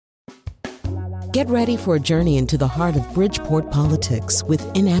Get ready for a journey into the heart of Bridgeport politics with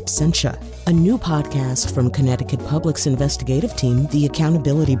In Absentia, a new podcast from Connecticut Public's investigative team, The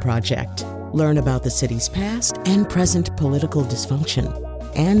Accountability Project. Learn about the city's past and present political dysfunction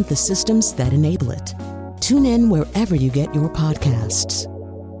and the systems that enable it. Tune in wherever you get your podcasts.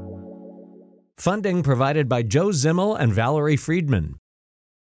 Funding provided by Joe Zimmel and Valerie Friedman.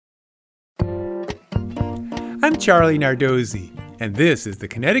 I'm Charlie Nardozzi, and this is the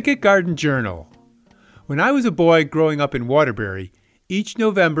Connecticut Garden Journal. When I was a boy growing up in Waterbury, each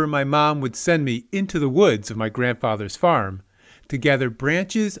November my mom would send me into the woods of my grandfather's farm to gather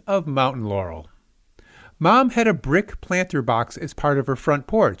branches of mountain laurel. Mom had a brick planter box as part of her front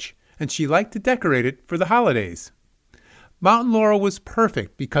porch, and she liked to decorate it for the holidays. Mountain laurel was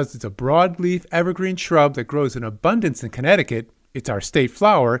perfect because it's a broadleaf evergreen shrub that grows in abundance in Connecticut, it's our state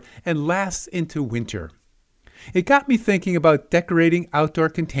flower, and lasts into winter. It got me thinking about decorating outdoor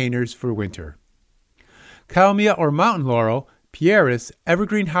containers for winter. Kalmia or mountain laurel, pieris,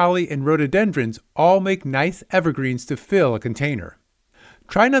 evergreen holly, and rhododendrons all make nice evergreens to fill a container.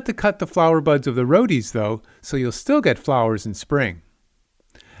 Try not to cut the flower buds of the rhodies, though, so you'll still get flowers in spring.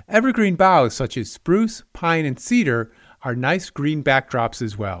 Evergreen boughs such as spruce, pine, and cedar are nice green backdrops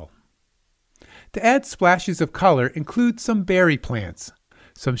as well. To add splashes of color, include some berry plants.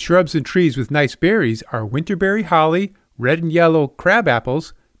 Some shrubs and trees with nice berries are winterberry holly, red and yellow crab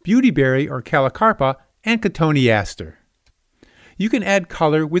apples, beautyberry or calicarpa, and cotoneaster. You can add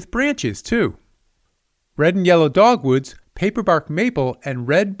color with branches, too. Red and yellow dogwoods, paperbark maple, and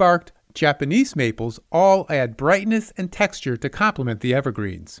red-barked Japanese maples all add brightness and texture to complement the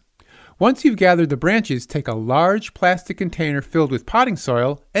evergreens. Once you've gathered the branches, take a large plastic container filled with potting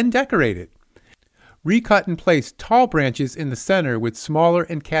soil and decorate it. Recut and place tall branches in the center with smaller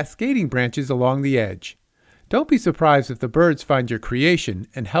and cascading branches along the edge. Don't be surprised if the birds find your creation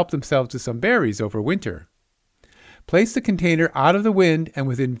and help themselves to some berries over winter. Place the container out of the wind and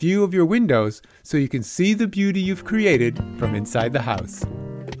within view of your windows so you can see the beauty you've created from inside the house.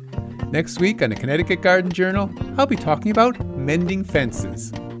 Next week on the Connecticut Garden Journal, I'll be talking about mending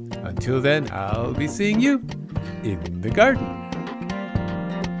fences. Until then, I'll be seeing you in the garden.